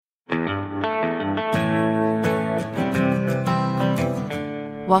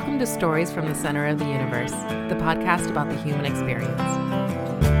Welcome to Stories from the Center of the Universe, the podcast about the human experience.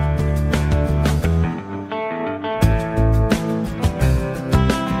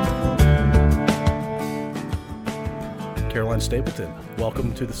 Caroline Stapleton,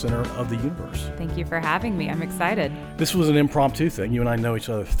 welcome to the Center of the Universe. Thank you for having me. I'm excited. This was an impromptu thing. You and I know each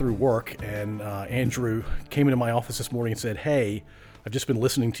other through work, and Andrew came into my office this morning and said, "Hey, I've just been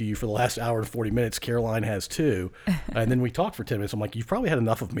listening to you for the last hour and 40 minutes. Caroline has too." And then we talked for 10 minutes. I'm like, "You've probably had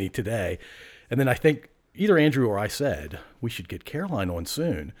enough of me today." And then I think either Andrew or I said, we should get Caroline on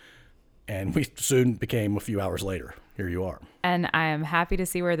soon. And we soon became a few hours later. Here you are. And I am happy to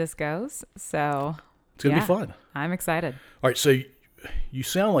see where this goes. So It's going to be fun. I'm excited. All right. So you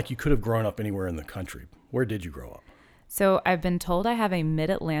sound like you could have grown up anywhere in the country. Where did you grow up? So I've been told I have a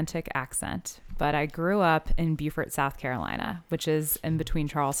mid-Atlantic accent, but I grew up in Beaufort, South Carolina, which is in between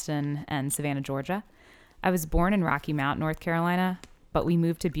Charleston and Savannah, Georgia. I was born in Rocky Mount, North Carolina, but we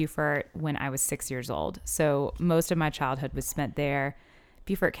moved to Beaufort when I was 6 years old. So most of my childhood was spent there.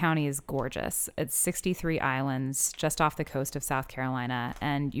 Beaufort County is gorgeous. It's 63 islands just off the coast of South Carolina,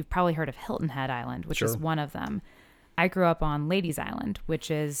 and you've probably heard of Hilton Head Island, which is one of them. I grew up on Ladies Island, which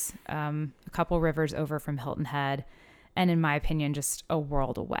is a couple rivers over from Hilton Head, and in my opinion, just a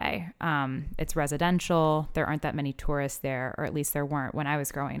world away. It's residential. There aren't that many tourists there, or at least there weren't when I was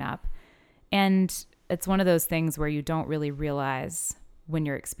growing up. And it's one of those things where you don't really realize when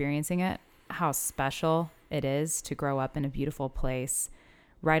you're experiencing it how special it is to grow up in a beautiful place,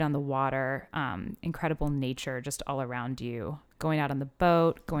 right on the water, incredible nature just all around you, going out on the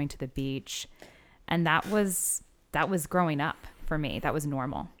boat, going to the beach. And that was growing up for me. That was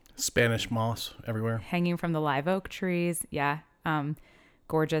normal. Spanish moss everywhere. Hanging from the live oak trees. Yeah.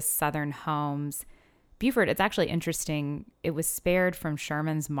 Gorgeous southern homes. Beaufort, it's actually interesting. It was spared from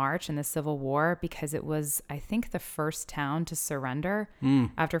Sherman's march in the Civil War because it was, I think, the first town to surrender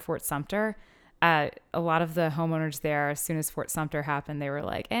after Fort Sumter. A lot of the homeowners there, as soon as Fort Sumter happened, they were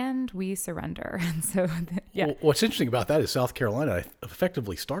like, and we surrender. And so, yeah. Well, what's interesting about that is South Carolina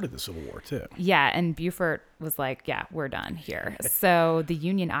effectively started the Civil War, too. Yeah, and Beaufort was like, yeah, we're done here. So the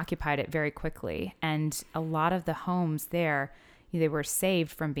Union occupied it very quickly. And a lot of the homes there, they were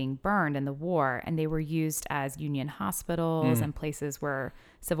saved from being burned in the war, and they were used as Union hospitals and places where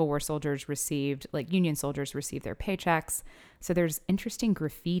Civil War soldiers received, like Union soldiers received their paychecks. So there's interesting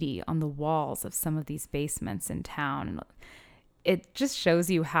graffiti on the walls of some of these basements in town. And it just shows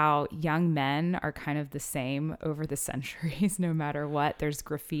you how young men are kind of the same over the centuries, no matter what. There's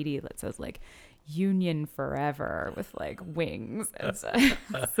graffiti that says like Union forever with like wings and stuff.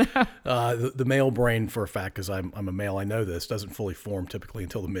 The male brain, for a fact, because I'm a male, I know this, doesn't fully form typically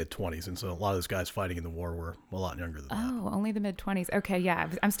until the mid-20s. And so a lot of those guys fighting in the war were a lot younger than that. Oh, only the mid-20s. Okay, yeah.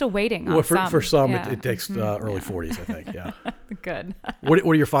 I'm still waiting on Well, for some, yeah. it takes early 40s, I think, yeah. Good. What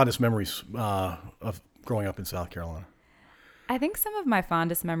are your fondest memories of growing up in South Carolina? I think some of my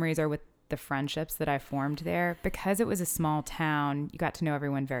fondest memories are with the friendships that I formed there. Because it was a small town, you got to know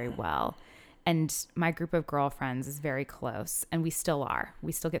everyone very well. And my group of girlfriends is very close, and we still are.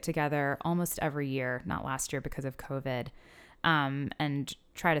 We still get together almost every year, not last year because of COVID, and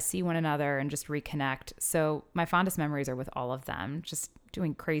try to see one another and just reconnect. So my fondest memories are with all of them, just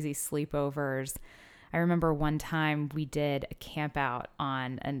doing crazy sleepovers. I remember one time we did a camp out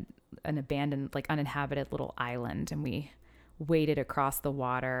on an abandoned, like uninhabited little island, and we waded across the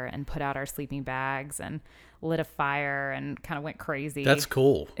water and put out our sleeping bags and lit a fire and kind of went crazy. That's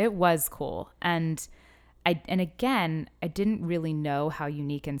cool. It was cool. And again, I didn't really know how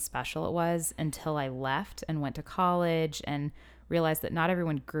unique and special it was until I left and went to college and realized that not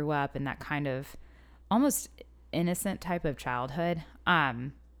everyone grew up in that kind of almost innocent type of childhood.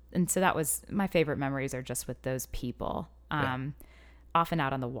 And so that was my favorite memories are just with those people, often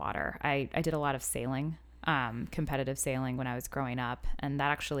out on the water. I did a lot of sailing. Competitive sailing when I was growing up. And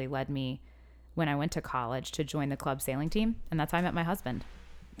that actually led me, when I went to college, to join the club sailing team. And that's how I met my husband.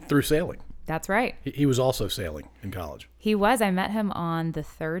 Through sailing. That's right. He was also sailing in college. He was. I met him on the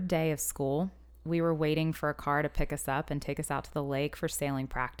third day of school. We were waiting for a car to pick us up and take us out to the lake for sailing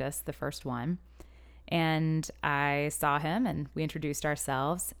practice, the first one. And I saw him and we introduced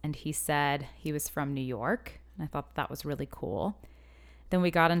ourselves. And he said he was from New York. And I thought that was really cool. Then we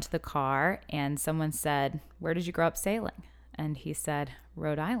got into the car and someone said, "Where did you grow up sailing?" And he said,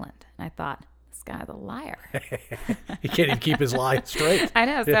 "Rhode Island." And I thought, this guy's a liar. He can't even keep his lie straight. I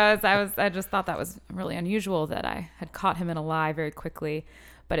know. So I just thought that was really unusual that I had caught him in a lie very quickly.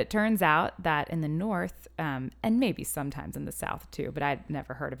 But it turns out that in the North, and maybe sometimes in the South too, but I'd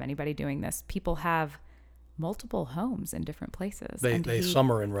never heard of anybody doing this, people have multiple homes in different places. They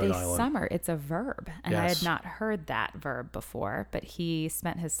summer in Rhode Island. They summer. It's a verb. And I Yes. had not heard that verb before, but he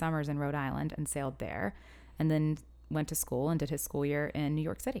spent his summers in Rhode Island and sailed there, and then went to school and did his school year in New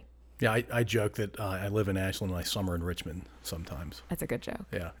York City. Yeah, I joke that I live in Ashland and I summer in Richmond sometimes. That's a good joke.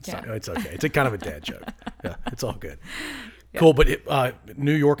 Yeah, Yeah. it's okay. It's a kind of a dad joke. Yeah, it's all good. Cool, but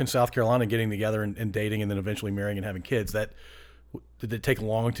New York and South Carolina getting together and dating and then eventually marrying and having kids, did it take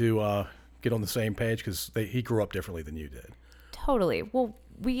long to get on the same page? Because he grew up differently than you did. Totally. Well,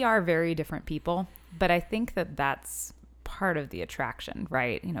 we are very different people, but I think that that's part of the attraction,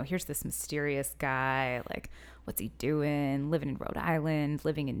 right? You know, here's this mysterious guy, like, what's he doing? Living in Rhode Island,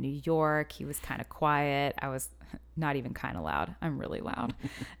 living in New York. He was kind of quiet. I was not even kind of loud. I'm really loud.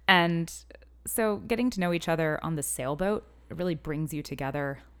 And so getting to know each other on the sailboat, it really brings you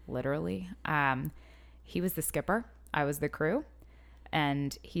together, literally. He was the skipper. I was the crew.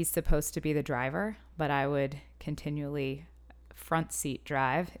 And he's supposed to be the driver, but I would continually front seat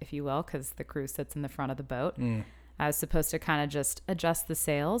drive, if you will, because the crew sits in the front of the boat. I was supposed to kind of just adjust the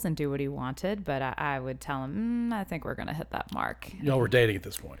sails and do what he wanted, but I would tell him, I think we're going to hit that mark. Y'all were dating at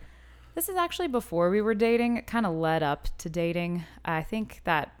this point. This is actually before we were dating. It kind of led up to dating. I think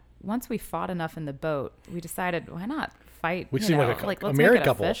that once we fought enough in the boat, we decided, why not fight? We seem like a let's married make it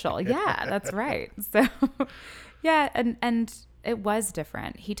couple. official. Yeah, that's right. So, yeah, and it was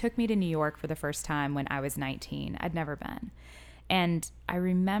different. He took me to New York for the first time when I was 19. I'd never been. And I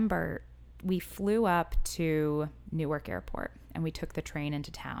remember we flew up to Newark Airport and we took the train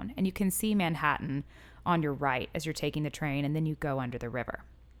into town. And you can see Manhattan on your right as you're taking the train, and then you go under the river.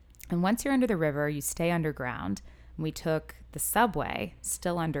 And once you're under the river, you stay underground. And we took the subway,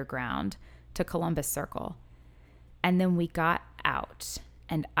 still underground, to Columbus Circle. And then we got out.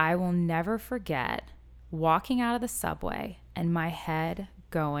 And I will never forget walking out of the subway and my head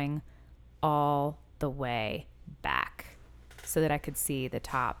going all the way back so that I could see the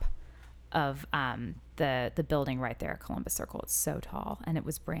top of the building right there, Columbus Circle. It's so tall, and it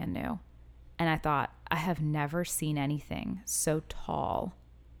was brand new. And I thought, I have never seen anything so tall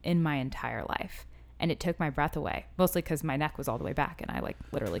in my entire life. And it took my breath away, mostly because my neck was all the way back and I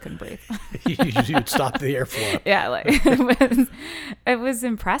literally couldn't breathe. You'd stop the airflow. Yeah, it was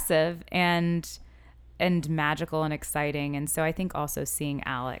impressive and magical and exciting. And so I think also seeing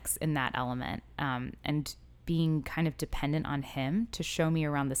Alex in that element and being kind of dependent on him to show me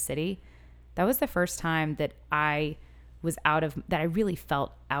around the city, that was the first time that I really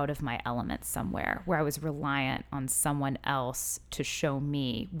felt out of my element somewhere, where I was reliant on someone else to show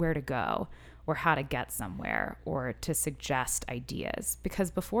me where to go or how to get somewhere or to suggest ideas. Because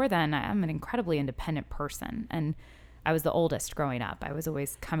before then, I'm an incredibly independent person, and I was the oldest growing up. I was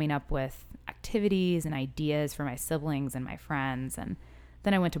always coming up with activities and ideas for my siblings and my friends. And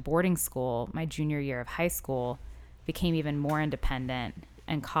then I went to boarding school. My junior year of high school, became even more independent.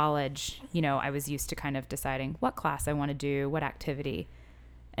 And college, I was used to kind of deciding what class I want to do, what activity.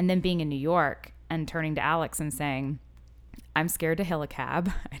 And then being in New York and turning to Alex and saying, I'm scared to hail a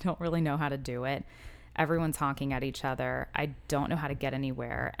cab. I don't really know how to do it. Everyone's honking at each other. I don't know how to get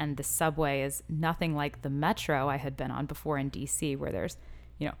anywhere. And the subway is nothing like the metro I had been on before in DC, where there's,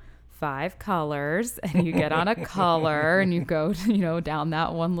 5 colors and you get on a color and you go, down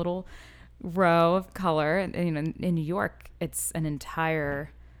that one little row of color. And in New York, it's an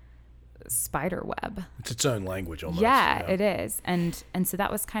entire spider web. It's its own language almost. Yeah, it is. And so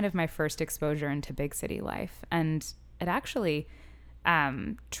that was kind of my first exposure into big city life. And it actually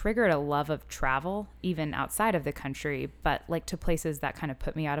triggered a love of travel, even outside of the country, but to places that kind of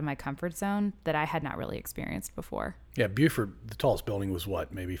put me out of my comfort zone that I had not really experienced before. Yeah, Buford, the tallest building was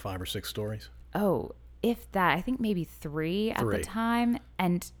what, maybe 5 or 6 stories? Oh, if that. I think maybe 3 at the time.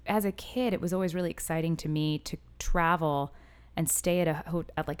 And as a kid, it was always really exciting to me to travel and stay at a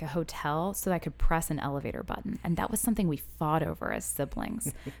hotel so that I could press an elevator button. And that was something we fought over as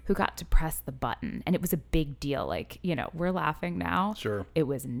siblings who got to press the button. And it was a big deal. We're laughing now. Sure. It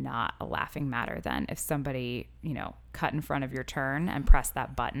was not a laughing matter then. If somebody, cut in front of your turn and pressed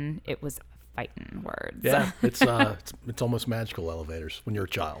that button, it was fighting words. Yeah, it's almost magical, elevators, when you're a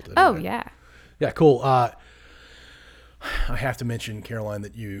child. Anyway. Oh, yeah. Yeah, cool. I have to mention, Caroline,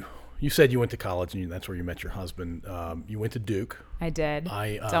 that you said you went to college and that's where you met your husband. You went to Duke. I did.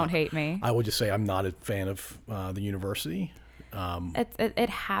 Don't hate me. I would just say I'm not a fan of the university. It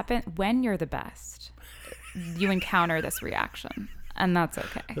happened when you're the best. You encounter this reaction, and that's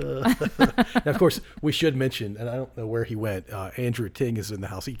okay. Now, of course, we should mention, and I don't know where he went. Andrew Ting is in the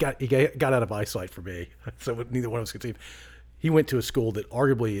house. He got out of eyesight for me, so neither one of us could see him. He went to a school that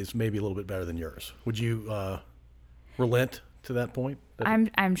arguably is maybe a little bit better than yours. Would you relent to that point?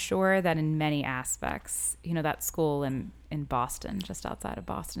 I'm sure that in many aspects, that school in Boston, just outside of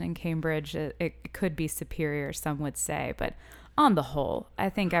Boston, in Cambridge, it could be superior, some would say. But on the whole, I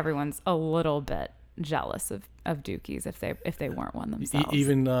think everyone's a little bit jealous of Dukies if they weren't one themselves.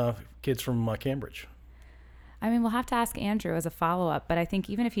 Even kids from Cambridge. I mean, we'll have to ask Andrew as a follow-up, but I think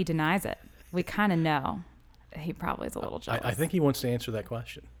even if he denies it, we kind of know he probably is a little jealous. I think he wants to answer that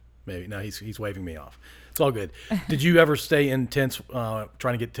question. Maybe. No, he's waving me off. It's all good. Did you ever stay intense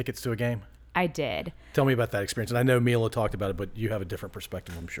trying to get tickets to a game? I did. Tell me about that experience. And I know Mila talked about it, but you have a different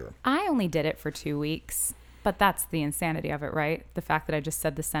perspective, I'm sure. I only did it for 2 weeks, but that's the insanity of it, right? The fact that I just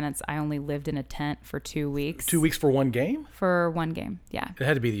said the sentence, I only lived in a tent for 2 weeks. 2 weeks for one game? For one game, yeah. It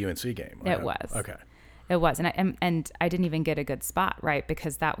had to be the UNC game. Right? It was. Okay. It was. And I didn't even get a good spot, right?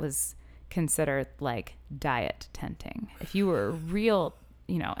 Because that was considered like diet tenting. If you were real,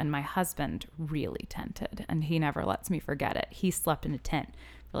 and my husband really tented, and he never lets me forget it. He slept in a tent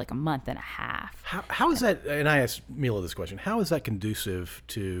for like a month and a half. How is that, and I asked Mila this question, how is that conducive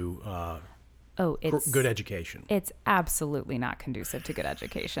to good education? It's absolutely not conducive to good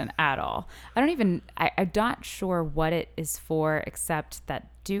education at all. I'm not sure what it is for, except that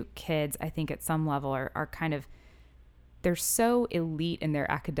Duke kids, I think at some level are kind of, they're so elite in their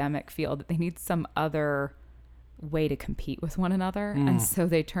academic field that they need some other way to compete with one another. And so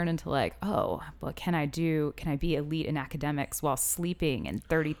they turn into like, oh, well, can I be elite in academics while sleeping in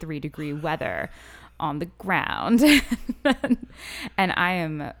 33-degree weather on the ground? And I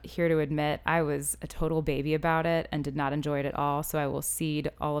am here to admit I was a total baby about it and did not enjoy it at all. So I will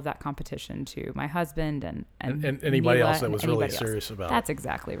cede all of that competition to my husband and anybody Mila else that was really serious about it. That's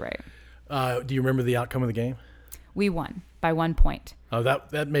exactly right. Do you remember the outcome of the game? We won by 1 point. Oh,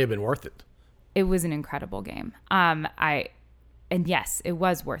 that may have been worth it. It was an incredible game. And yes, it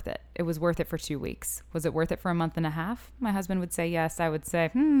was worth it. It was worth it for 2 weeks. Was it worth it for a month and a half? My husband would say yes. I would say,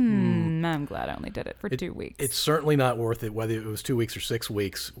 I'm glad I only did it for 2 weeks. It's certainly not worth it, whether it was 2 weeks or 6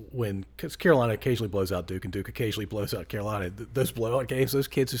 weeks, because Carolina occasionally blows out Duke and Duke occasionally blows out Carolina. Those blowout games, those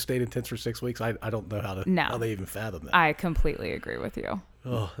kids who stayed in tents for 6 weeks, I don't know how they even fathom that. I completely agree with you.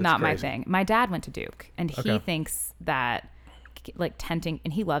 Oh, that's not crazy. my thing. My dad went to Duke, and he thinks that like tenting,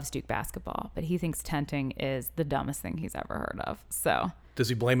 and he loves Duke basketball, but he thinks tenting is the dumbest thing he's ever heard of. So does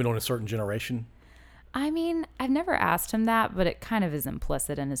he blame it on a certain generation? I mean, I've never asked him that, but it kind of is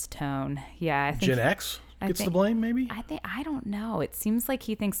implicit in his tone. Yeah, I think Gen X gets the blame, maybe? I don't know. It seems like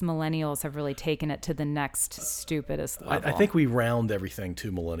he thinks millennials have really taken it to the next stupidest level. I think we round everything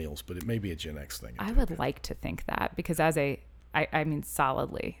to millennials, but it may be a Gen X thing. I would like to think that, because I mean,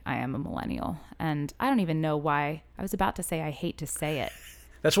 solidly, I am a millennial. And I don't even know why. I was about to say I hate to say it.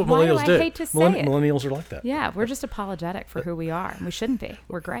 That's what millennials do. I hate to say it? Millennials are like that. Yeah, we're just apologetic for who we are. We shouldn't be.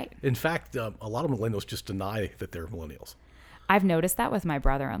 We're great. In fact, a lot of millennials just deny that they're millennials. I've noticed that with my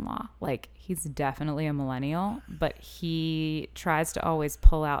brother-in-law. Like, he's definitely a millennial, but he tries to always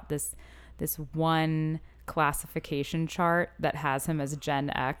pull out this one classification chart that has him as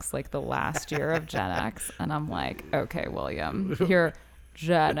Gen X, like the last year of Gen X. And I'm like, okay, William, you're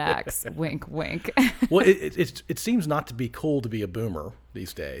Gen X, wink, wink. Well, it seems not to be cool to be a boomer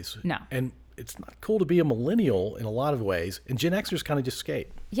these days. No. And it's not cool to be a millennial in a lot of ways. And Gen Xers kind of just skate.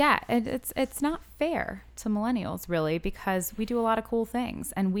 Yeah, and it's not fair to millennials, really, because we do a lot of cool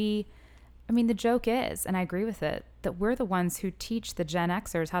things. And the joke is, and I agree with it, that we're the ones who teach the Gen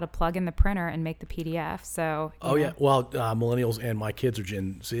Xers how to plug in the printer and make the PDF. So, yeah. Well, millennials and my kids are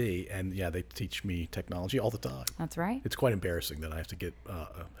Gen Z, and yeah, they teach me technology all the time. That's right. It's quite embarrassing that I have to get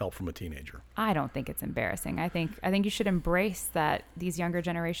help from a teenager. I don't think it's embarrassing. I think you should embrace that these younger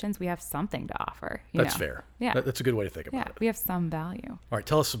generations, we have something to offer. That's fair. Yeah. That's a good way to think about it. Yeah, we have some value. All right,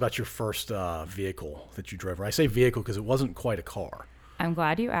 tell us about your first vehicle that you drove. I say vehicle because it wasn't quite a car. I'm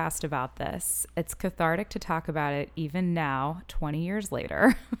glad you asked about this. It's cathartic to talk about it even now, 20 years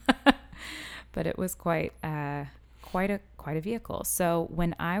later. But it was quite a vehicle. So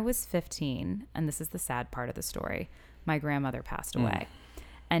when I was 15, and this is the sad part of the story, my grandmother passed away.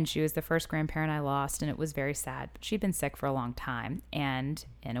 And she was the first grandparent I lost, and it was very sad. But she'd been sick for a long time and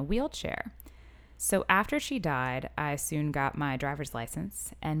in a wheelchair. So after she died, I soon got my driver's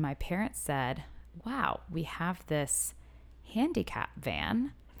license, and my parents said, wow, we have this handicap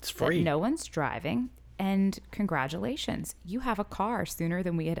van. It's free. That no one's driving, and congratulations, you have a car sooner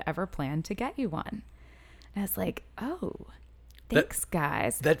than we had ever planned to get you one. And I was like, oh, thanks,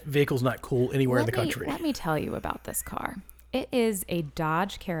 guys. That vehicle's not cool anywhere in the country. Let me tell you about this car. It is a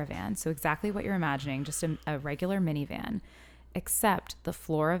Dodge Caravan, so exactly what you're imagining, just a regular minivan, except the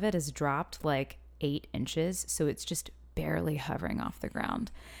floor of it is dropped like 8 inches, so it's just barely hovering off the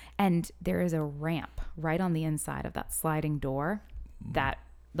ground. And there is a ramp right on the inside of that sliding door. that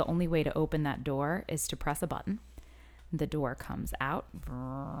the only way to open that door is to press a button. The door comes out,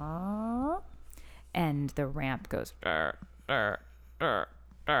 and the ramp goes, and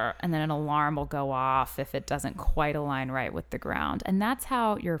then an alarm will go off if it doesn't quite align right with the ground. And that's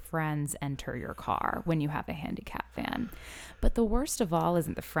how your friends enter your car when you have a handicap van. But the worst of all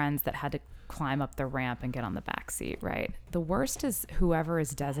isn't the friends that had to climb up the ramp and get on the back seat, right? The worst is whoever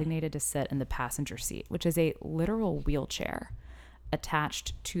is designated to sit in the passenger seat, which is a literal wheelchair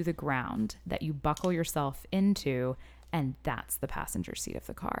attached to the ground that you buckle yourself into, and that's the passenger seat of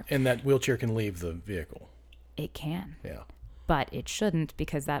the car. And that wheelchair can leave the vehicle. It can. Yeah. But it shouldn't,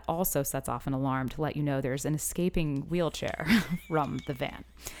 because that also sets off an alarm to let you know there's an escaping wheelchair from the van.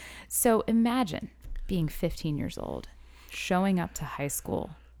 So imagine being 15 years old, showing up to high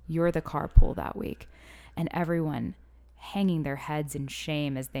school. You're the carpool that week, and everyone hanging their heads in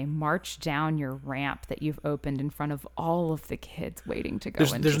shame as they march down your ramp that you've opened in front of all of the kids waiting to go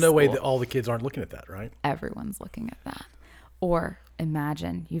into There's no school. way that all the kids aren't looking at that, right? Everyone's looking at that. Or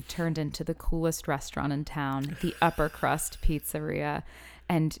imagine you've turned into the coolest restaurant in town, the Upper Crust Pizzeria,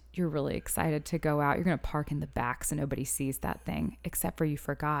 and you're really excited to go out. You're going to park in the back so nobody sees that thing, except for you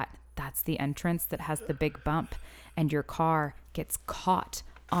forgot that's the entrance that has the big bump, and your car gets caught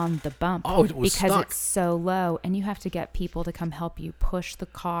on the bump because stuck. It's so low, and you have to get people to come help you push the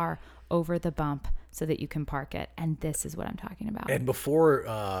car over the bump so that you can park it. And this is what I'm talking about. And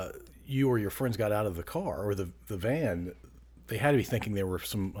before you or your friends got out of the car or the van, they had to be thinking there were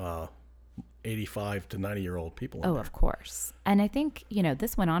some 85 to 90-year-old people in there. Of course. And I think,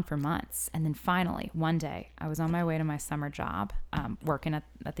 this went on for months. And then finally, one day, I was on my way to my summer job, working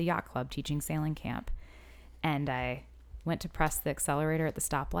at the yacht club, teaching sailing camp. And I went to press the accelerator at the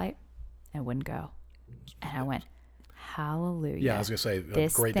stoplight and it wouldn't go. And I went, hallelujah. Yeah, I was going to say,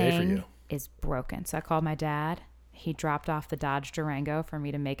 this great day for you. thing is broken. So I called my dad. He dropped off the Dodge Durango for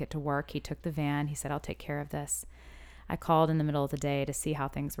me to make it to work. He took the van. He said, I'll take care of this. I called in the middle of the day to see how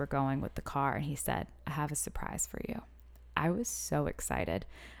things were going with the car. And he said, I have a surprise for you. I was so excited.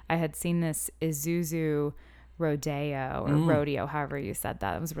 I had seen this Isuzu Rodeo or Rodeo, however you said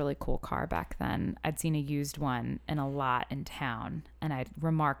that. It was a really cool car back then. I'd seen a used one in a lot in town, and I'd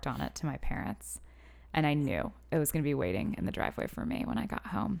remarked on it to my parents. And I knew it was going to be waiting in the driveway for me when I got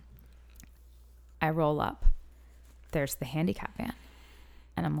home. I roll up. There's the handicap van.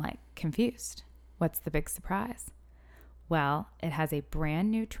 And I'm like, confused. What's the big surprise? Well, it has a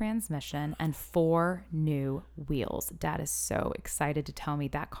brand new transmission and 4 new wheels. Dad is so excited to tell me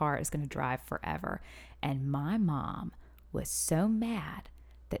that car is going to drive forever. And my mom was so mad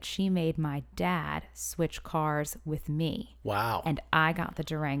that she made my dad switch cars with me. Wow. And I got the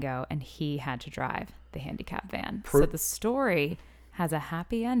Durango and he had to drive the handicap van. So the story has a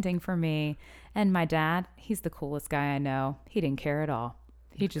happy ending for me. And my dad, he's the coolest guy I know. He didn't care at all.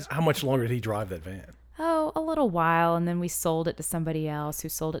 He just... How much longer did he drive that van? Oh, a little while, and then we sold it to somebody else who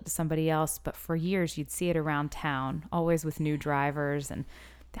sold it to somebody else. But for years, you'd see it around town, always with new drivers. And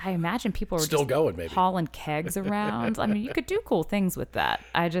I imagine people were still just going, maybe hauling kegs around. I mean, you could do cool things with that.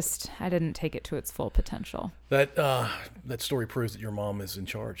 I didn't take it to its full potential. That story proves that your mom is in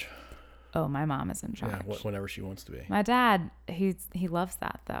charge. Oh, my mom is in charge. Yeah, whenever she wants to be. My dad, he loves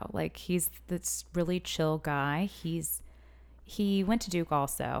that though. Like he's this really chill guy. He went to Duke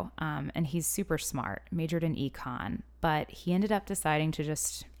also, and he's super smart, majored in econ, but he ended up deciding to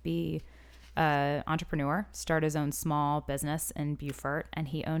just be an entrepreneur, start his own small business in Beaufort, and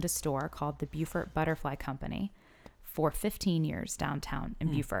he owned a store called the Beaufort Butterfly Company for 15 years downtown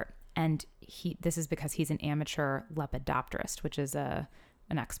in Beaufort. And this is because he's an amateur lepidopterist, which is an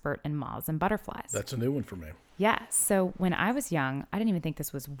expert in moths and butterflies. That's a new one for me. Yeah. So when I was young, I didn't even think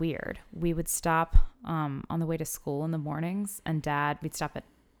this was weird. We would stop on the way to school in the mornings, and we'd stop at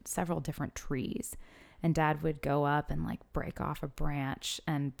several different trees, and Dad would go up and like break off a branch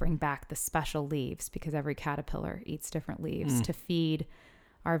and bring back the special leaves, because every caterpillar eats different leaves to feed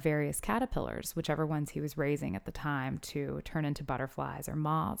our various caterpillars, whichever ones he was raising at the time, to turn into butterflies or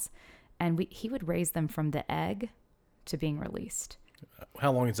moths. And he would raise them from the egg to being released.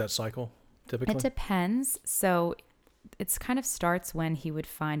 How long is that cycle typically? It depends. So it kind of starts when he would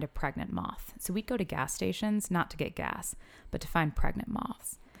find a pregnant moth. So we'd go to gas stations, not to get gas, but to find pregnant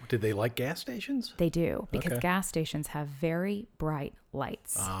moths. Did they like gas stations? They do, because Okay. gas stations have very bright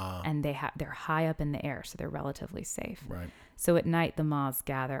lights, and they're high up in the air, so they're relatively safe. Right. So at night, the moths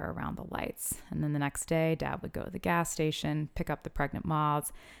gather around the lights. And then the next day, Dad would go to the gas station, pick up the pregnant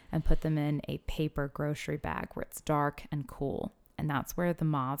moths, and put them in a paper grocery bag where it's dark and cool. And that's where the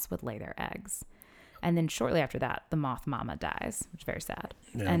moths would lay their eggs. And then shortly after that, the moth mama dies, which is very sad.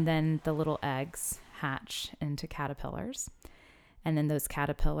 Yeah. And then the little eggs hatch into caterpillars. And then those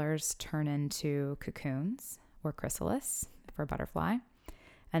caterpillars turn into cocoons or chrysalis for a butterfly.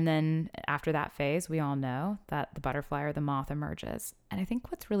 And then after that phase, we all know that the butterfly or the moth emerges. And I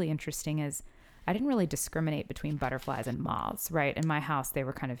think what's really interesting is I didn't really discriminate between butterflies and moths, right? In my house, they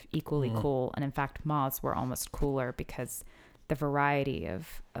were kind of equally cool. And in fact, moths were almost cooler because the variety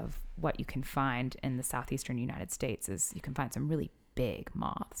of what you can find in the southeastern United States is you can find some really big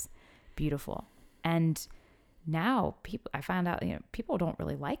moths, beautiful. And now I found out, people don't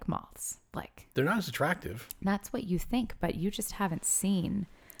really like moths. Like, they're not as attractive. That's what you think, but you just haven't seen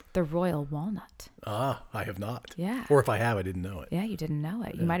the royal walnut. Ah, I have not. Yeah. Or if I have, I didn't know it. Yeah, you didn't know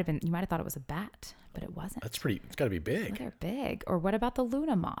it. You might have thought it was a bat, but it wasn't. It's got to be big. They're big. Or what about the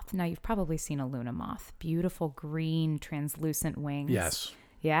Luna moth? Now, you've probably seen a Luna moth. Beautiful green, translucent wings. Yes.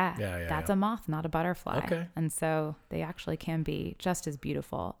 Yeah. Yeah, That's a moth, not a butterfly. Okay. And so they actually can be just as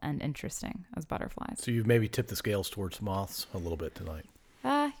beautiful and interesting as butterflies. So you've maybe tipped the scales towards moths a little bit tonight.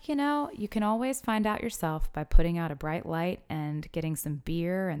 You can always find out yourself by putting out a bright light and getting some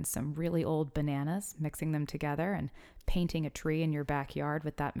beer and some really old bananas, mixing them together and painting a tree in your backyard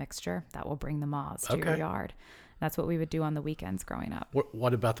with that mixture. That will bring the moths to your yard. That's what we would do on the weekends growing up.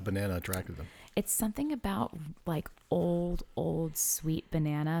 What about the banana attracted them? It's something about like old sweet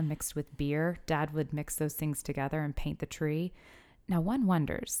banana mixed with beer. Dad would mix those things together and paint the tree. Now, one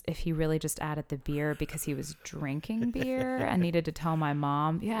wonders if he really just added the beer because he was drinking beer and needed to tell my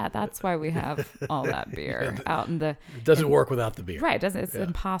mom, yeah, that's why we have all that beer out in the... It doesn't work without the beer. Right. It's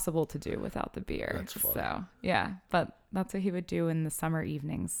impossible to do without the beer. That's funny. So, yeah. But that's what he would do in the summer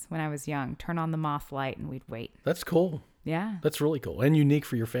evenings when I was young. Turn on the moth light and we'd wait. That's cool. Yeah. That's really cool and unique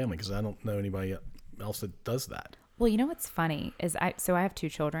for your family because I don't know anybody else that does that. Well, you know what's funny is I have 2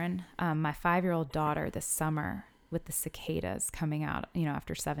 children. My 5-year-old daughter this summer, with the cicadas coming out,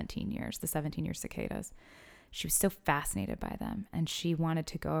 after 17 years, the 17-year cicadas. She was so fascinated by them. And she wanted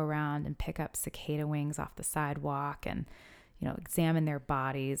to go around and pick up cicada wings off the sidewalk and, examine their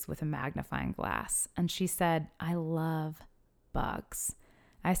bodies with a magnifying glass. And she said, I love bugs.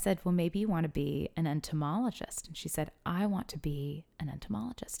 I said, well, maybe you want to be an entomologist. And she said, I want to be an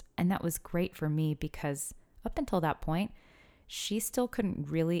entomologist. And that was great for me because up until that point, she still couldn't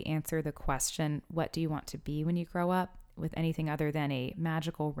really answer the question, what do you want to be when you grow up, with anything other than a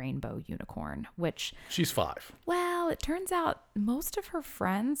magical rainbow unicorn, which... She's 5. Well, it turns out most of her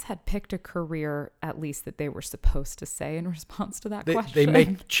friends had picked a career, at least that they were supposed to say in response to that question. They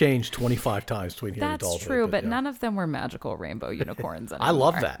may change 25 times between here and adulthood. That's true, but none of them were magical rainbow unicorns anymore. I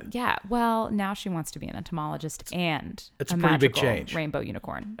love that. Yeah, well, now she wants to be an entomologist and it's a pretty big change. Rainbow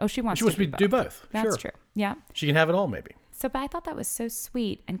unicorn. Oh, she wants to do both. That's true. Yeah. She can have it all, maybe. So, but I thought that was so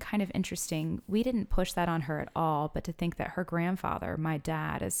sweet and kind of interesting. We didn't push that on her at all, but to think that her grandfather, my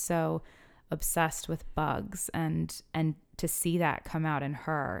dad, is so obsessed with bugs and to see that come out in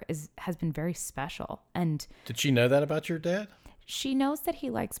her has been very special. And did she know that about your dad? She knows that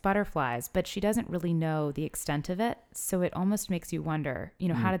he likes butterflies, but she doesn't really know the extent of it. So it almost makes you wonder,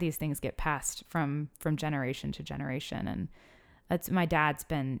 how do these things get passed from generation to generation? And that's my dad's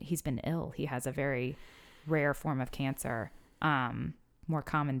he's been ill. He has a very rare form of cancer, more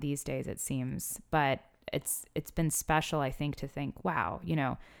common these days, it seems, but it's been special, I think, to think, wow,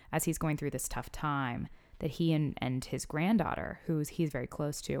 as he's going through this tough time, that he and his granddaughter, who he's very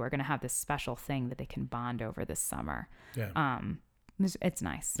close to, are going to have this special thing that they can bond over this summer. Yeah. It's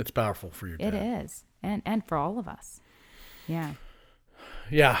nice. It's powerful for your dad. It is. And for all of us. Yeah.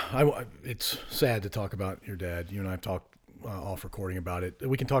 Yeah. It's sad to talk about your dad. You and I have talked off recording about it.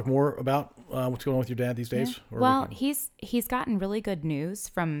 We can talk more about what's going on with your dad these days. Yeah. Well, he's gotten really good news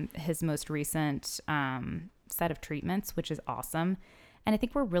from his most recent set of treatments, which is awesome. And I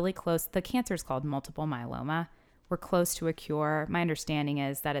think we're really close. The cancer is called multiple myeloma. We're close to a cure. My understanding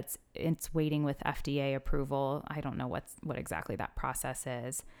is that it's waiting with FDA approval. I don't know what exactly that process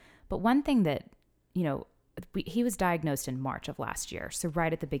is. But one thing that, he was diagnosed in March of last year, so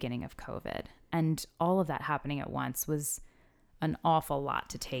right at the beginning of COVID. And all of that happening at once was an awful lot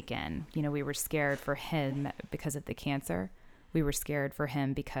to take in. We were scared for him because of the cancer. We were scared for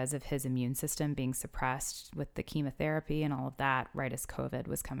him because of his immune system being suppressed with the chemotherapy and all of that right as COVID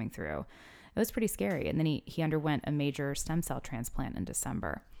was coming through. It was pretty scary. And then he underwent a major stem cell transplant in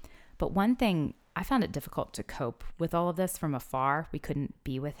December. But one thing, I found it difficult to cope with all of this from afar. We couldn't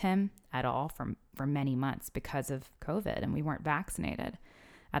be with him at all for many months because of COVID, and we weren't vaccinated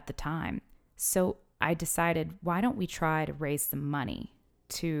at the time. So I decided, why don't we try to raise some money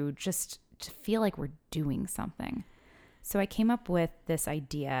to feel like we're doing something? So I came up with this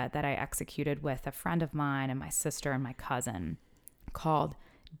idea that I executed with a friend of mine and my sister and my cousin called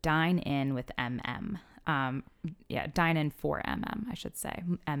Dine In with MM. Dynein for MM, I should say,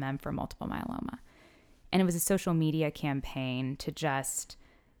 MM for multiple myeloma. And it was a social media campaign to just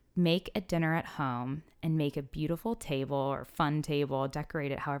make a dinner at home and make a beautiful table or fun table,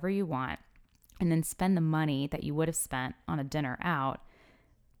 decorate it however you want, and then spend the money that you would have spent on a dinner out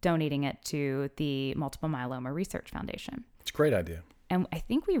donating it to the Multiple Myeloma Research Foundation. It's a great idea. And I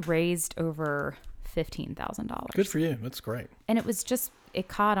think we raised over $15,000. Good for you. That's great. And it was just, it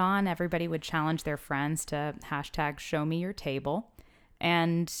caught on. Everybody would challenge their friends to hashtag show me your table.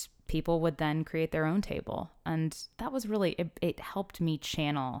 And people would then create their own table. And that was really, it helped me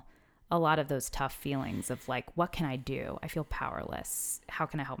channel a lot of those tough feelings of like, what can I do? I feel powerless. How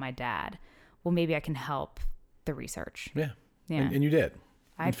can I help my dad? Well, maybe I can help the research. Yeah. Yeah. And you did.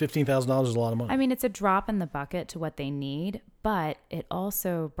 And $15,000 is a lot of money. I mean, it's a drop in the bucket to what they need, but it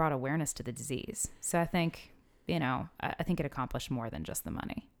also brought awareness to the disease. So I think, I think it accomplished more than just the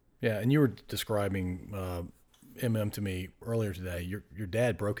money. Yeah. And you were describing MM to me earlier today. Your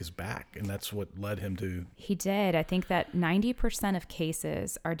dad broke his back, and that's what led him to. He did. I think that 90% of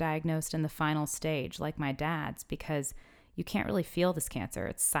cases are diagnosed in the final stage, like my dad's, because you can't really feel this cancer.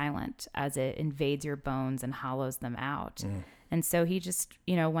 It's silent as it invades your bones and hollows them out. And so he just,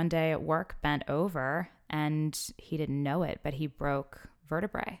 one day at work bent over and he didn't know it, but he broke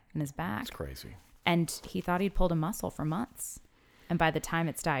vertebrae in his back. That's crazy. And he thought he'd pulled a muscle for months. And by the time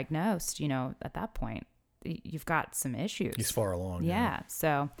it's diagnosed, at that point, you've got some issues. He's far along. Yeah.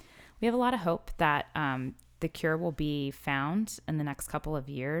 So we have a lot of hope that the cure will be found in the next couple of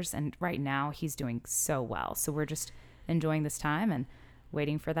years. And right now he's doing so well. So we're just enjoying this time and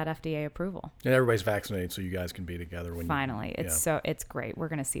waiting for that FDA approval. And everybody's vaccinated, so you guys can be together when finally. It's great. We're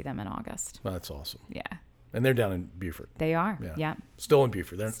going to see them in August. Well, that's awesome. Yeah. And they're down in Beaufort. They are. Yeah. Still in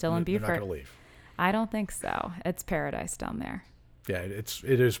Beaufort. They're still in Beaufort. They're not going to leave. I don't think so. It's paradise down there. Yeah, it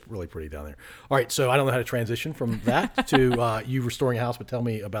is really pretty down there. All right, so I don't know how to transition from that to you restoring a house, but tell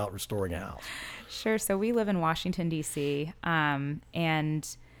me about restoring a house. Sure. So we live in Washington, D.C.,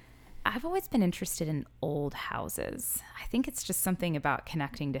 and I've always been interested in old houses. I think it's just something about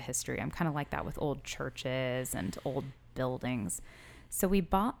connecting to history. I'm kind of like that with old churches and old buildings. So we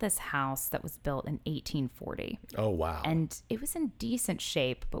bought this house that was built in 1840. Oh, wow. And it was in decent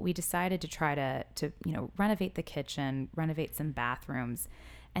shape, but we decided to try to renovate the kitchen, renovate some bathrooms,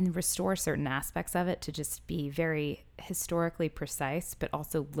 and restore certain aspects of it to just be very historically precise, but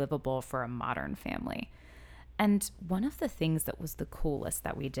also livable for a modern family. And one of the things that was the coolest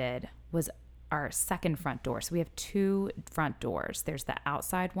that we did was our second front door. So we have two front doors. There's the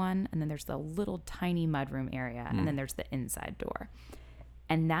outside one, and then there's the little tiny mudroom area, and then there's the inside door.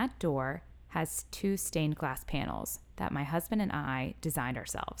 And that door has two stained glass panels that my husband and I designed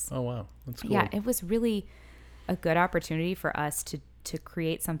ourselves. Oh, wow. That's cool. Yeah, it was really a good opportunity for us to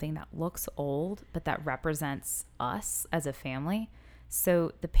create something that looks old, but that represents us as a family.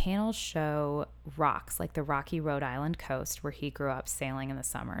 So the panels show rocks, like the rocky Rhode Island coast where he grew up sailing in the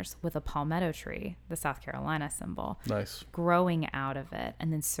summers, with a palmetto tree, the South Carolina symbol, nice, growing out of it,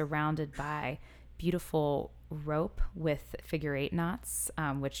 and then surrounded by beautiful rope with figure 8 knots,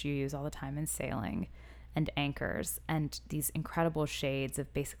 which you use all the time in sailing, and anchors, and these incredible shades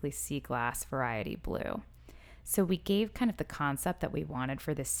of basically sea glass variety blue. So we gave kind of the concept that we wanted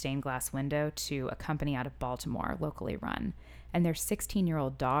for this stained glass window to a company out of Baltimore, locally run. And their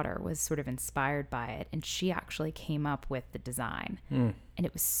 16-year-old daughter was sort of inspired by it, and she actually came up with the design. And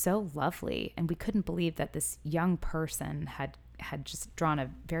it was so lovely, and we couldn't believe that this young person had just drawn a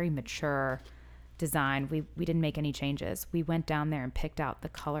very mature design. We didn't make any changes. We went down there and picked out the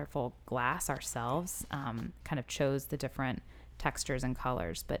colorful glass ourselves, kind of chose the different textures and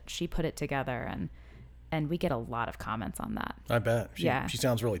colors, but she put it together, and we get a lot of comments on that. I bet. She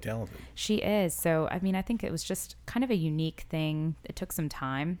sounds really talented. She is. So, I mean, I think it was just kind of a unique thing. It took some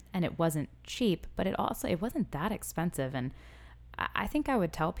time, and it wasn't cheap, but it wasn't that expensive. And I think I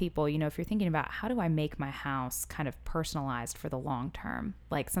would tell people, if you're thinking about how do I make my house kind of personalized for the long term,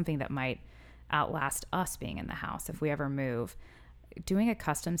 like something that might outlast us being in the house if we ever move, doing a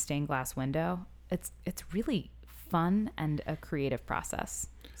custom stained glass window, it's really fun and a creative process.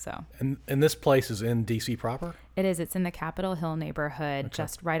 So, and this place is in DC proper? It is. It's in the Capitol Hill neighborhood,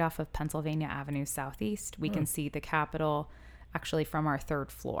 just right off of Pennsylvania Avenue Southeast. We can see the Capitol actually from our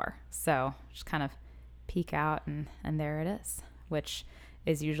third floor. So just kind of peek out and there it is, which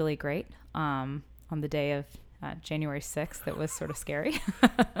is usually great. On the day of January 6th, it was sort of scary.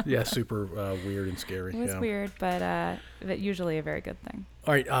 Yeah, super weird and scary. It was weird, but usually a very good thing.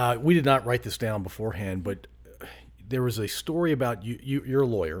 All right. We did not write this down beforehand, but there was a story about you're a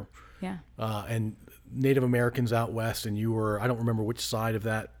lawyer. Yeah. And Native Americans out west, and you were, I don't remember which side of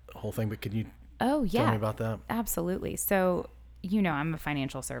that whole thing, but can you Oh, yeah. Tell me about that. Absolutely. So, I'm a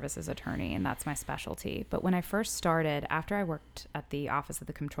financial services attorney, and that's my specialty. But when I first started, after I worked at the Office of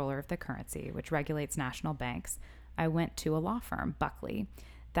the Comptroller of the Currency, which regulates national banks, I went to a law firm, Buckley,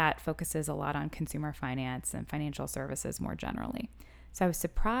 that focuses a lot on consumer finance and financial services more generally. So I was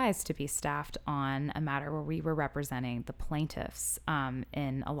surprised to be staffed on a matter where we were representing the plaintiffs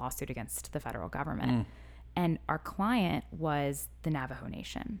in a lawsuit against the federal government. And our client was the Navajo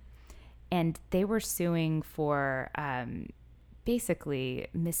Nation. And they were suing for basically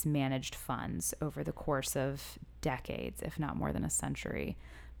mismanaged funds over the course of decades, if not more than a century,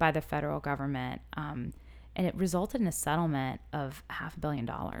 by the federal government. And it resulted in a settlement of $500 million.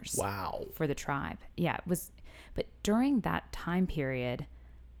 Wow. For the tribe. Yeah, it was. But during that time period,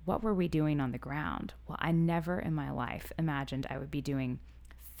 what were we doing on the ground? Well, I never in my life imagined I would be doing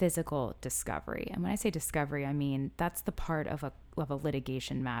physical discovery. And when I say discovery, I mean that's the part of a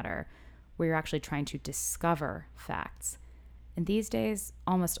litigation matter where you're actually trying to discover facts. And these days,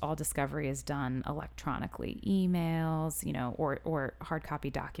 almost all discovery is done electronically. Emails, or hard copy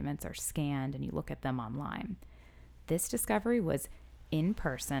documents are scanned and you look at them online. This discovery was in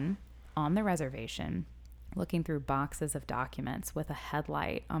person on the reservation, looking through boxes of documents with a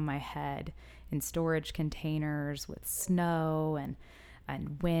headlight on my head in storage containers with snow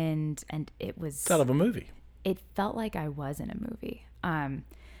and wind. And it was... It's out of a movie. It felt like I was in a movie.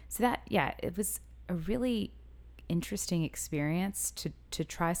 It was a really interesting experience to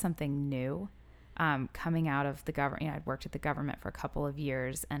try something new. Coming out of the government, I'd worked at the government for a couple of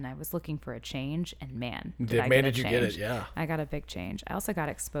years, and I was looking for a change. And man, did you get it? Yeah, I got a big change. I also got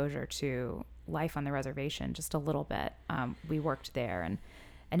exposure to life on the reservation just a little bit. We worked there,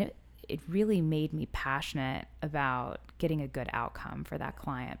 and it really made me passionate about getting a good outcome for that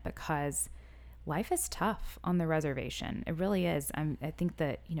client, because life is tough on the reservation. It really is. I think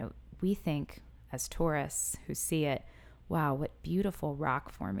that we think as tourists who see it, wow, what beautiful rock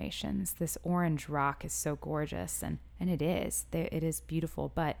formations. This orange rock is so gorgeous. And it is. It is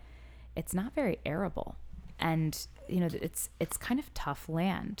beautiful, but it's not very arable. And, it's kind of tough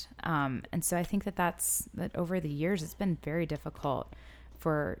land. And so I think that over the years, it's been very difficult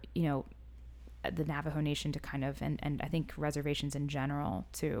for, the Navajo Nation to kind of, and I think reservations in general,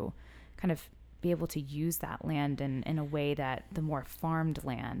 to kind of be able to use that land in a way that the more farmed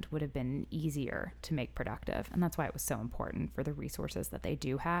land would have been easier to make productive. And that's why it was so important for the resources that they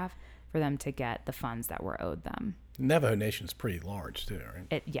do have for them to get the funds that were owed them. Navajo Nation's pretty large too,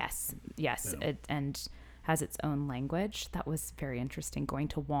 right? Yes. Yeah. It and has its own language. That was very interesting, going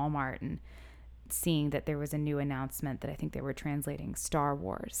to Walmart and seeing that there was a new announcement that I think they were translating Star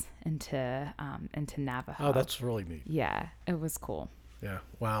Wars into Navajo. Oh, that's really neat. Yeah, it was cool. Yeah.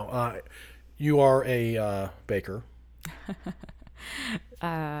 Wow. You are a baker.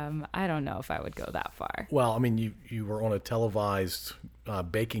 I don't know if I would go that far. Well, I mean, you were on a televised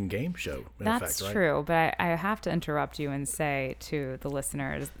baking game show. That's true, but I have to interrupt you and say to the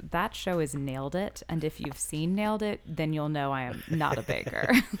listeners, that show is Nailed It, and if you've seen Nailed It, then you'll know I am not a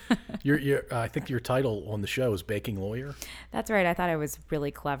baker. I think your title on the show is Baking Lawyer. That's right. I thought I was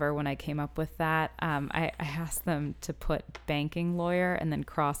really clever when I came up with that. I asked them to put banking lawyer and then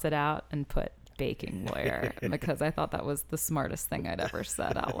cross it out and put baking lawyer because I thought that was the smartest thing I'd ever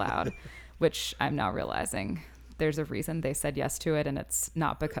said out loud, which I'm now realizing there's a reason they said yes to it, and it's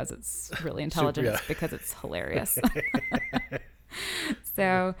not because it's really intelligent. It's because it's hilarious.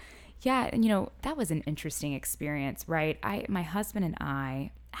 So, yeah, that was an interesting experience, right? My husband and I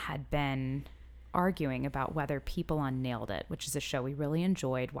had been arguing about whether people on Nailed It, which is a show we really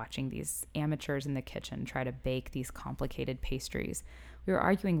enjoyed watching these amateurs in the kitchen try to bake these complicated pastries. We were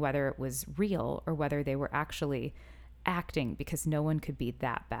arguing whether it was real or whether they were actually acting, because no one could be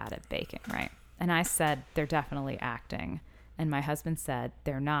that bad at baking, right? And I said, they're definitely acting. And my husband said,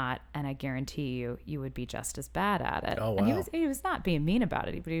 they're not. And I guarantee you would be just as bad at it. Oh, wow. And he was not being mean about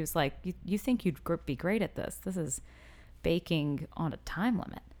it, but he was like, you think you'd be great at this? This is baking on a time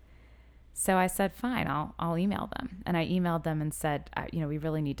limit. So I said, fine, I'll email them. And I emailed them and said, we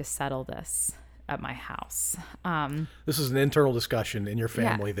really need to settle this at my house. This is an internal discussion in your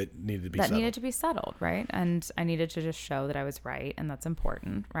family that needed to be settled. That needed to be settled, right? And I needed to just show that I was right, and that's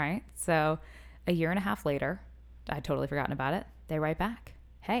important, right? So a year and a half later, I'd totally forgotten about it. They write back,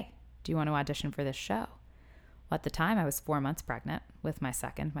 hey, do you want to audition for this show? Well, at the time, I was 4 months pregnant with my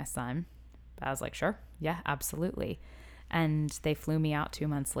son. I was like, sure, yeah, absolutely. And they flew me out 2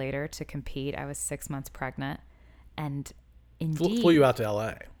 months later to compete. I was 6 months pregnant. And indeed... Flew you out to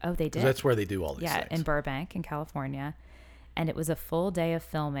L.A. Oh, they did? That's where they do all these things. Yeah, in Burbank, in California. And it was a full day of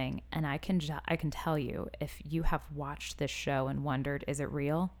filming. And I can tell you, if you have watched this show and wondered, is it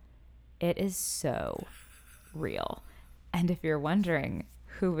real? It is so real. And if you're wondering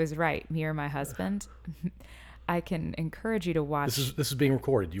who was right, me or my husband, I can encourage you to watch This is being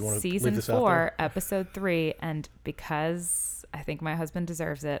recorded. You want to leave season this out 4, there? episode 3. And because I think my husband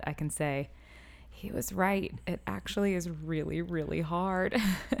deserves it, I can say he was right. It actually is really, really hard.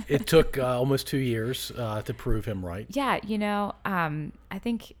 It took almost 2 years to prove him right. Yeah, I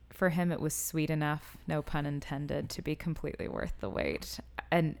think for him it was sweet enough, no pun intended, to be completely worth the wait.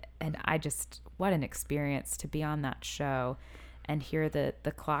 And I just, what an experience to be on that show and hear the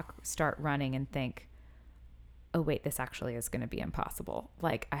clock start running and think, oh wait, this actually is going to be impossible.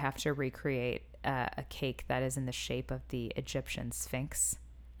 Like, I have to recreate a cake that is in the shape of the Egyptian Sphinx.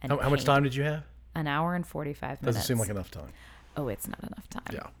 And How much paint. time did you have? An hour and 45 minutes. Doesn't seem like enough time. Oh, it's not enough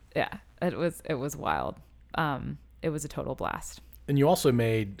time. Yeah. It was wild. It was a total blast. And you also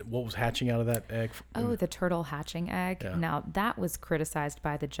made what was hatching out of that egg? Oh, the turtle hatching egg. Yeah. Now, that was criticized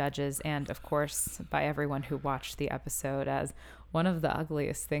by the judges and, of course, by everyone who watched the episode as one of the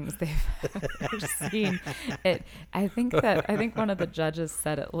ugliest things they've ever seen. I think one of the judges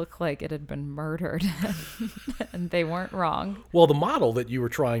said it looked like it had been murdered, and they weren't wrong. Well, the model that you were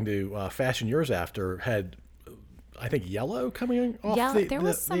trying to fashion yours after had, I think, yellow coming off. Yeah, the, there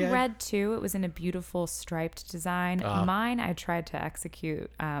was some the egg. red too. It was in a beautiful striped design. Mine, I tried to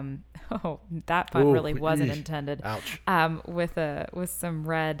execute. That pun Ooh, really wasn't eesh. intended. Ouch. With some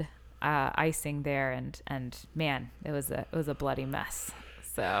red icing there, and man, it was a bloody mess.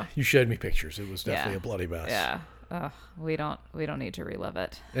 So You showed me pictures. It was definitely Yeah. a bloody mess. yeah, we don't need to relive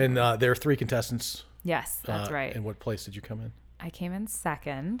it. And there are 3 contestants. Yes, that's right. And what place did you come in? I came in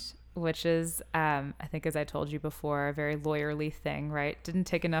second, which is, I think, as I told you before, a very lawyerly thing, right? Didn't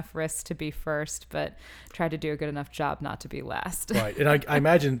take enough risks to be first, but tried to do a good enough job not to be last. Right. And I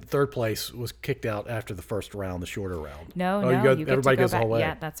imagine third place was kicked out after the first round, the shorter round. No, you you get everybody to go goes the back. whole way.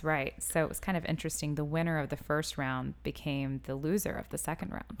 Yeah, that's right. So it was kind of interesting. The winner of the first round became the loser of the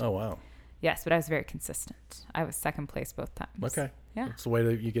second round. Oh, wow. Yes, but I was very consistent. I was second place both times. Okay. Yeah. That's the way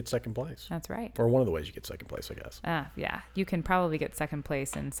that you get second place. That's right. Or one of the ways you get second place, I guess. Yeah. You can probably get second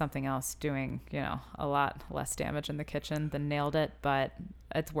place in something else doing, a lot less damage in the kitchen than Nailed It, but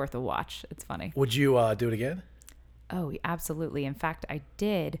it's worth a watch. It's funny. Would you do it again? Oh, absolutely. In fact, I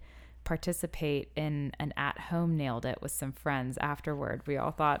did participate in an at-home Nailed It with some friends afterward. We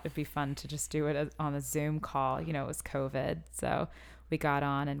all thought it'd be fun to just do it on a Zoom call. It was COVID. So we got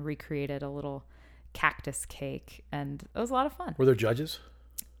on and recreated a little cactus cake, and it was a lot of fun. Were there judges?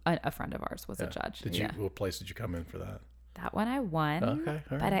 A friend of ours was a judge. What place did you come in for that? That one I won. Okay,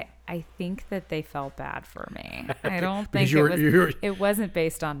 all But right. I think that they felt bad for me. I don't Because think it wasn't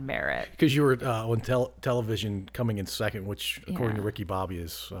based on merit. Because you were on television coming in second, which, according to Yeah. Ricky Bobby,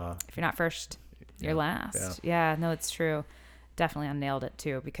 is... If you're not first, you're last. Yeah, no, it's true. Definitely I nailed it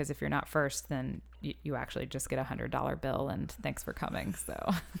too, because if you're not first, then you actually just get $100 bill and thanks for coming.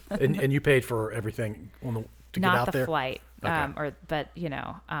 So and you paid for everything to get out not the there? flight, Okay.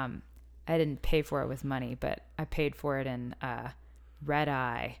 I didn't pay for it with money, but I paid for it in red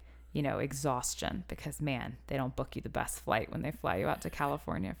eye, exhaustion, because man, they don't book you the best flight when they fly you out to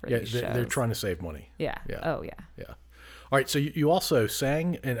California for these shows. They're trying to save money. Yeah. Yeah. Oh yeah. Yeah. All right, so you also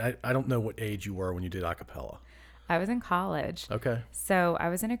sang, and I don't know what age you were when you did a cappella. I was in college. Okay. So I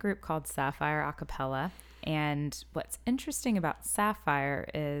was in a group called Sapphire Acapella. And what's interesting about Sapphire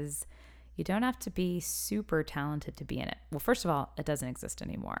is you don't have to be super talented to be in it. Well, first of all, it doesn't exist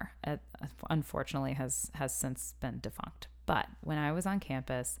anymore. It unfortunately has since been defunct. But when I was on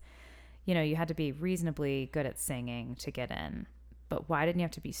campus, you had to be reasonably good at singing to get in. But why didn't you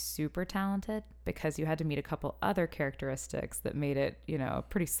have to be super talented? Because you had to meet a couple other characteristics that made it, a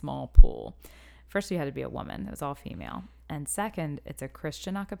pretty small pool. First, you had to be a woman. It was all female. And second, it's a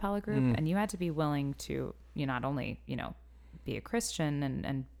Christian a cappella group. And you had to be willing to, not only, be a Christian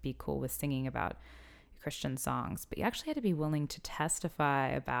and be cool with singing about Christian songs, but you actually had to be willing to testify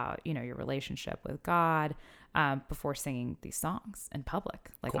about, your relationship with God before singing these songs in public,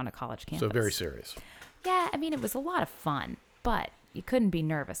 like on a college campus. So very serious. Yeah, I mean, it was a lot of fun, but you couldn't be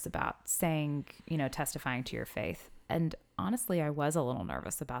nervous about saying, testifying to your faith. And honestly, I was a little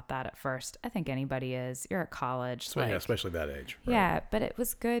nervous about that at first. I think anybody is. You're at college. So, yeah, especially that age. Right? Yeah, but it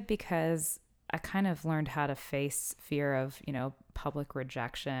was good because I kind of learned how to face fear of, public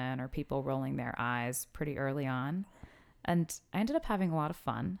rejection or people rolling their eyes pretty early on. And I ended up having a lot of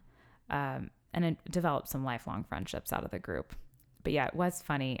fun and it developed some lifelong friendships out of the group. But yeah, it was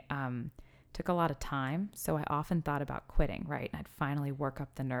funny. Took a lot of time. So I often thought about quitting, right? And I'd finally work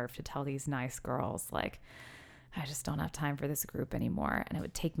up the nerve to tell these nice girls, like, I just don't have time for this group anymore. And it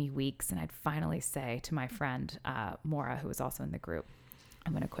would take me weeks. And I'd finally say to my friend, Maura, who was also in the group,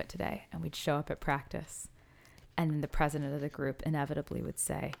 I'm going to quit today. And we'd show up at practice. And then the president of the group inevitably would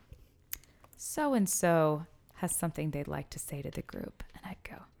say, so-and-so has something they'd like to say to the group. And I'd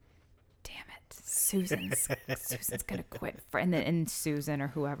go, damn it, Susan's going to quit. And Susan or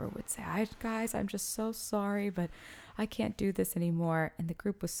whoever would say, guys, I'm just so sorry, but I can't do this anymore. And the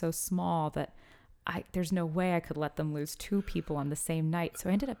group was so small that there's no way I could let them lose 2 people on the same night. So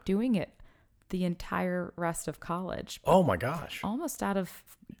I ended up doing it the entire rest of college. Oh my gosh. Almost out of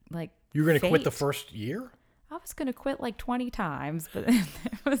You were going to quit the fate. first year? I was going to quit 20 times, but there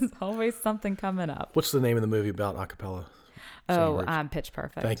was always something coming up. What's the name of the movie about a cappella? Pitch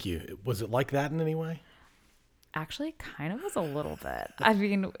Perfect. Thank you. Was it like that in any way? Actually, kind of was a little bit. I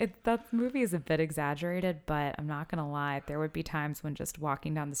mean, that movie is a bit exaggerated, but I'm not going to lie. There would be times when just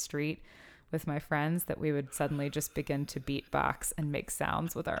walking down the street with my friends that we would suddenly just begin to beatbox and make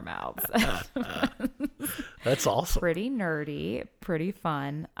sounds with our mouths. That's awesome. Pretty nerdy, pretty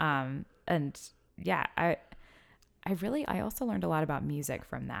fun. And yeah, I also learned a lot about music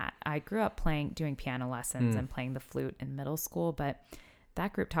from that. I grew up doing piano lessons and playing the flute in middle school, but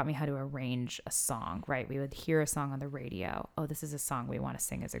that group taught me how to arrange a song, right? We would hear a song on the radio. Oh, this is a song we want to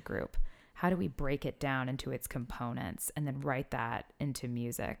sing as a group. How do we break it down into its components and then write that into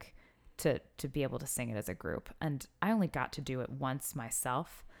music to be able to sing it as a group? And I only got to do it once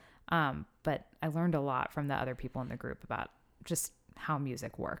myself, but I learned a lot from the other people in the group about just how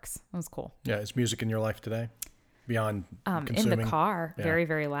music works. It was cool. Yeah, is music in your life today? Beyond consuming? In the car, Yeah. very,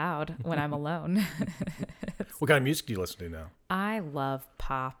 very loud when I'm alone. What kind of music do you listen to now? I love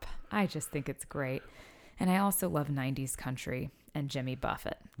pop. I just think it's great. And I also love 90s country and Jimmy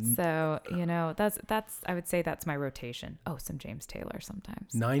Buffett. So, that's I would say that's my rotation. Oh, some James Taylor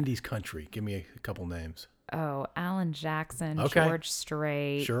sometimes. 90s country. Give me a couple names. Oh, Alan Jackson, Okay. George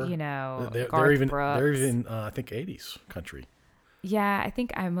Strait, Sure. Garth They're even Brooks. I think 80s country. Yeah, I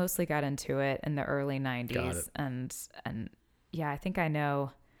think I mostly got into it in the early 90s. Got it. And yeah, I think I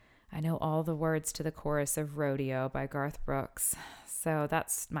know all the words to the chorus of Rodeo by Garth Brooks. So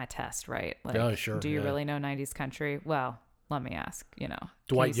that's my test, right? Oh, sure, Do you yeah. really know 90s country? Well, let me ask, can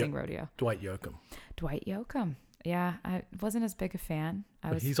Dwight you sing Rodeo? Dwight Yoakam. Dwight Yoakam. Yeah, I wasn't as big a fan.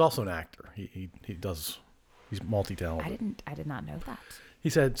 But he's also an actor. He's multi-talented. I did not know that.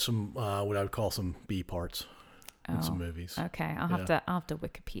 He's had some what I would call some B parts in some movies. Okay, I'll have to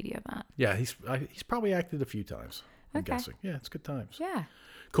Wikipedia that. Yeah, he's probably acted a few times. I'm Okay. guessing. Yeah, it's good times. Yeah.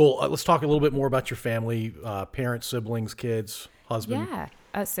 Cool. Let's talk a little bit more about your family, parents, siblings, kids, husband.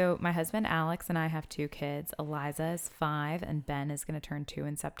 Yeah. So my husband, Alex, and I have 2 kids. Eliza is 5 and Ben is going to turn 2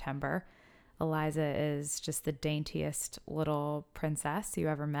 in September. Eliza is just the daintiest little princess you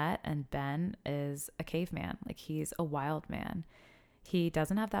ever met. And Ben is a caveman. He's a wild man. He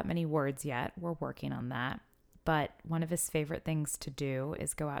doesn't have that many words yet. We're working on that. But one of his favorite things to do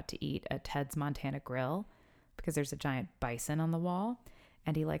is go out to eat at Ted's Montana Grill because there's a giant bison on the wall.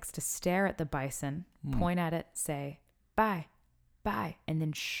 And he likes to stare at the bison, point at it, say, bye, bye, and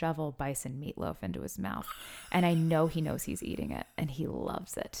then shovel bison meatloaf into his mouth. And I know he knows he's eating it, and he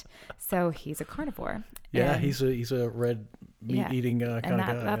loves it. So he's a carnivore. Yeah, And- he's a red meat eating kind of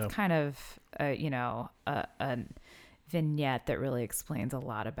guy. That's yeah. kind of, a vignette that really explains a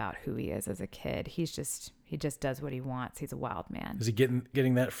lot about who he is as a kid. He just does what he wants. He's a wild man. Is he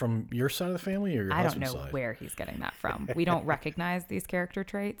getting that from your side of the family or your I don't husband's know side? where he's getting that from. We don't recognize these character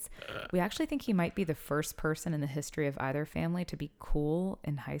traits. We actually think he might be the first person in the history of either family to be cool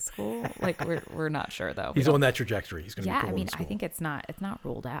in high school. We're not sure though. He's on that trajectory. He's going to be cool I mean, in school. I think it's not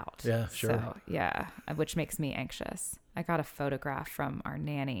ruled out. Yeah, sure. So, yeah, which makes me anxious. I got a photograph from our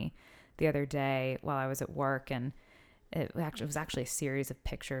nanny the other day while I was at work, and it was actually a series of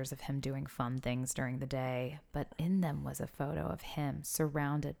pictures of him doing fun things during the day, but in them was a photo of him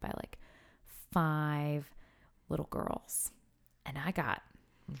surrounded by 5 little girls. And I got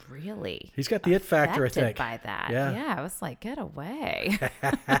really He's got the it factor, I affected think. by that. Yeah. I was like, get away.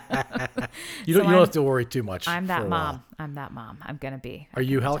 You So don't have to worry too much. I'm for that a mom. while. I'm that mom. I'm going to be. Are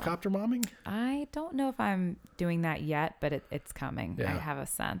you helicopter momming? I don't know if I'm doing that yet, but it's coming. Yeah. I have a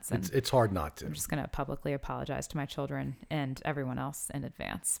sense. And It's hard not to. I'm just going to publicly apologize to my children and everyone else in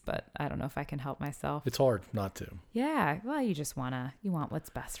advance, but I don't know if I can help myself. It's hard not to. Yeah. Well, you want what's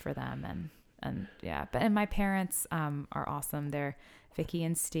best for them. And yeah, and my parents are awesome. They're Vicky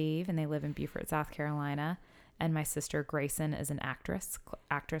and Steve, and they live in Beaufort, South Carolina. And my sister Grayson is an actress,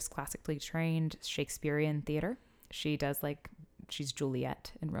 classically trained, Shakespearean theater. She does she's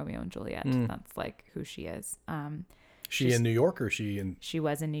Juliet in Romeo and Juliet. That's who she is. She in New York or she in? She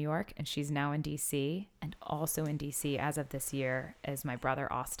was in New York, and she's now in DC. And also in DC as of this year is my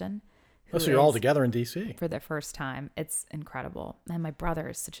brother Austin, Oh, so you're all together in D.C. for the first time. It's incredible. And my brother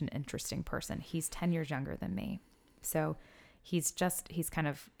is such an interesting person. He's 10 years younger than me. So he's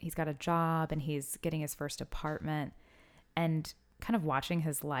got a job and he's getting his first apartment, and kind of watching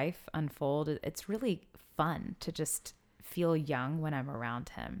his life unfold. It's really fun to just feel young when I'm around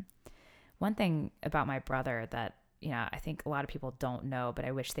him. One thing about my brother that, I think a lot of people don't know, but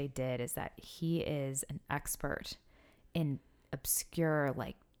I wish they did, is that he is an expert in obscure,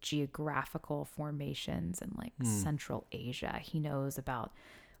 like, geographical formations in like Central Asia. He knows about,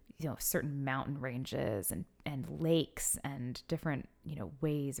 certain mountain ranges and lakes and different,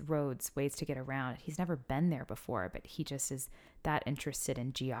 ways to get around. He's never been there before, but he just is that interested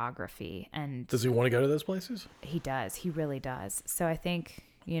in geography. And does he want to go to those places? He does. He really does. So I think,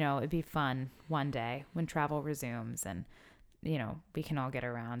 it'd be fun one day when travel resumes and, we can all get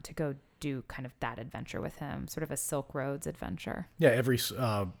around to go do kind of that adventure with him, sort of a Silk Roads adventure. Yeah, every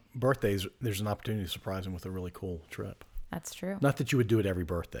birthdays, there's an opportunity to surprise him with a really cool trip. That's true. Not that you would do it every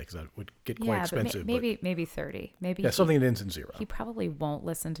birthday, because that would get quite expensive. But maybe 30. Maybe something that ends in 0. He probably won't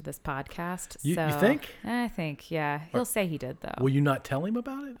listen to this podcast. You think? I think, yeah. He'll say he did, though. Will you not tell him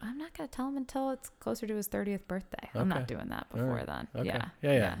about it? I'm not going to tell him until it's closer to his 30th birthday. Okay. I'm not doing that before then. Okay. Yeah.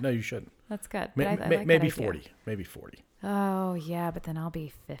 Yeah. No, you shouldn't. That's good. Maybe 40. Maybe 40. Oh, yeah, but then I'll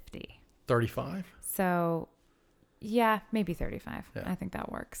be 50. 35? So, yeah, maybe 35. Yeah. I think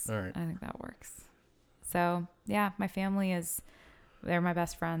that works. All right. I think that works. So, yeah, my family they're my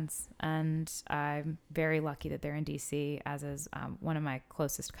best friends, and I'm very lucky that they're in D.C., as is one of my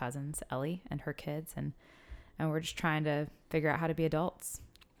closest cousins, Ellie, and her kids, and we're just trying to figure out how to be adults.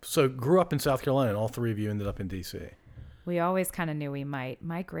 So, grew up in South Carolina, and all three of you ended up in D.C. We always kind of knew we might.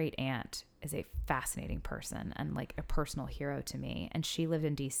 My great aunt is a fascinating person and like a personal hero to me, and she lived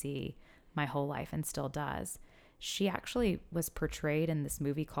in D.C. my whole life and still does. She actually was portrayed in this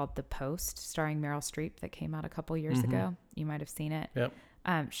movie called The Post, starring Meryl Streep, that came out a couple years ago. You might have seen it. Yep.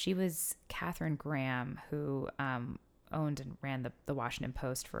 She was Katharine Graham, who owned and ran the Washington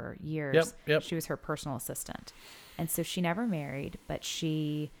Post for years. Yep. She was her personal assistant. And so she never married, but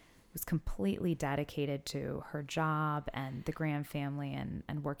she was completely dedicated to her job and the Graham family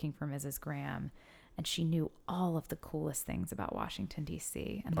and working for Mrs. Graham. And she knew all of the coolest things about Washington,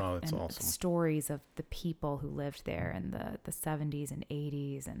 D.C. And that's awesome. The stories of the people who lived there in the 70s and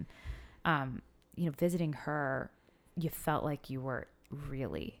 80s. And, visiting her, you felt like you were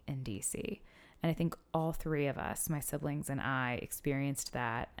really in D.C. And I think all three of us, my siblings and I, experienced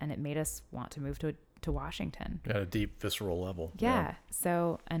that. And it made us want to move to Washington. At a deep, visceral level. Yeah.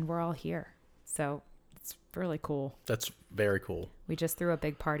 So, and we're all here. So it's really cool. That's very cool. We just threw a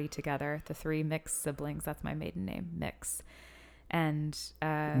big party together. The 3 Mix siblings. That's my maiden name, Mix. And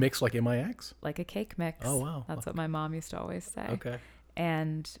Mix like M-I-X? Like a cake mix. Oh, wow. That's what my mom used to always say. Okay.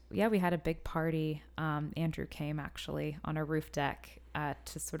 And yeah, we had a big party. Andrew came actually on our roof deck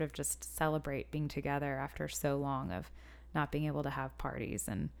to sort of just celebrate being together after so long of not being able to have parties.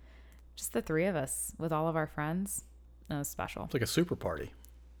 And just the 3 of us with all of our friends. It was special. It's like a super party.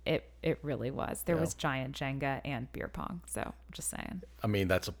 It really was. There was giant Jenga and beer pong. So just saying. I mean,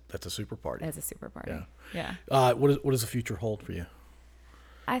 that's a super party. It's a super party. Yeah. What does the future hold for you?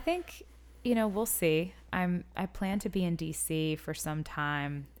 I think, we'll see. I plan to be in DC for some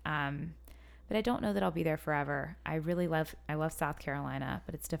time. But I don't know that I'll be there forever. I love South Carolina,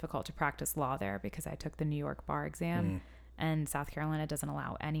 but it's difficult to practice law there because I took the New York bar exam and South Carolina doesn't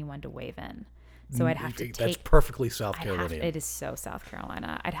allow anyone to waive in. So I'd have to take... That's perfectly South Carolina. It is so South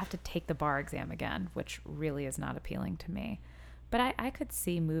Carolina. I'd have to take the bar exam again, which really is not appealing to me. But I could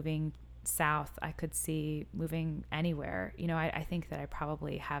see moving south. I could see moving anywhere. I think that I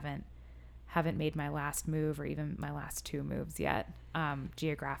probably haven't made my last move or even my last 2 moves yet,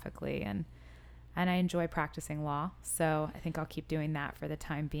 geographically. And I enjoy practicing law. So I think I'll keep doing that for the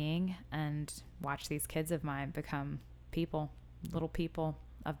time being and watch these kids of mine become little people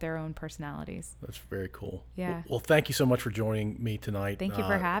of their own personalities. That's very cool. Yeah. Well, thank you so much for joining me tonight. Thank you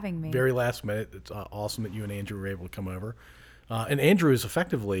for having me. Very last minute. It's awesome that you and Andrew were able to come over. And Andrew is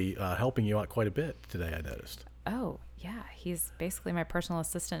effectively helping you out quite a bit today, I noticed. Oh, yeah. He's basically my personal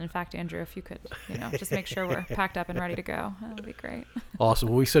assistant. In fact, Andrew, if you could, just make sure we're packed up and ready to go, that would be great. Awesome.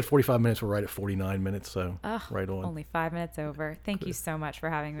 Well, we said 45 minutes. We're right at 49 minutes, so right on. Only 5 minutes over. Thank you so much for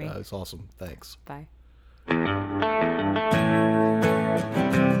having me. It's awesome. Thanks. Bye.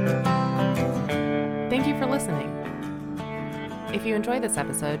 Thank you for listening. If you enjoyed this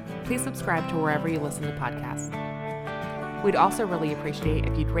episode, please subscribe to wherever you listen to podcasts. We'd also really appreciate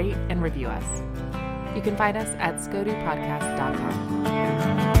if you'd rate and review us. You can find us at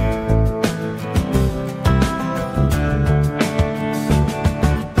scodupodcast.com.